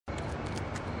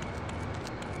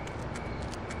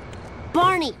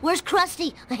Barney, where's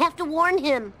Krusty? I have to warn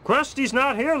him. Krusty's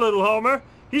not here, little Homer.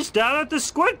 He's down at the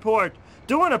Squidport,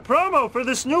 doing a promo for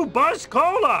this new Buzz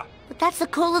Cola. But that's the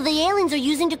cola the aliens are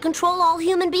using to control all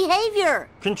human behavior.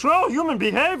 Control human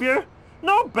behavior?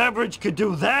 No beverage could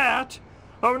do that.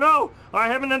 Oh no, I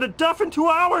haven't had a duff in 2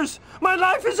 hours. My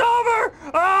life is over.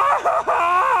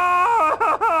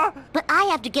 But I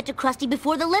have to get to Krusty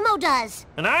before the limo does.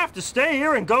 And I have to stay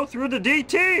here and go through the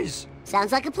DTs.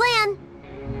 Sounds like a plan.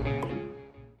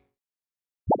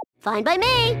 Fine by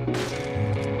me.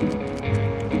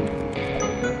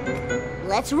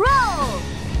 Let's roll!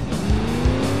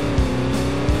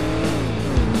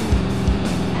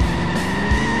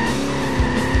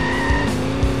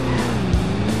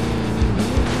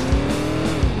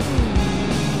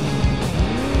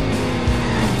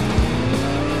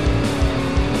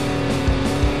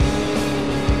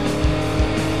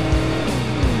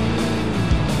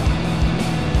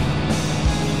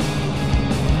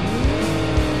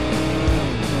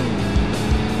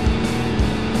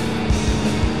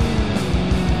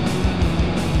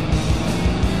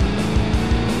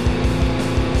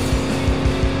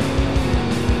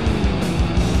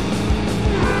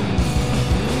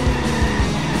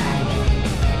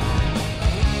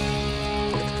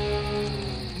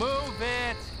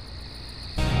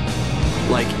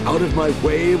 Like, out of my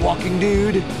way, walking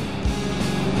dude?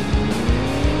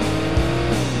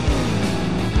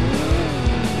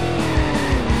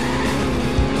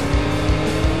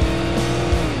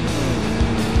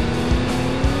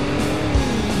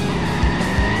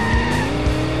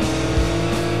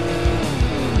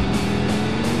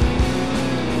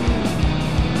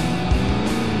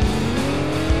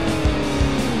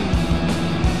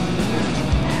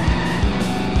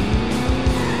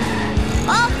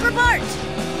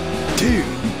 Dude,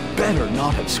 you better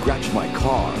not have scratched my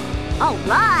car. All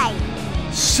right.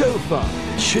 So fun.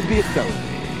 It should be a felony.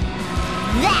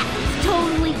 That was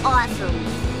totally awesome.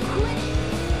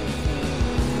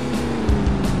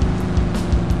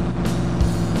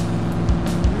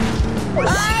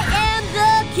 Ah!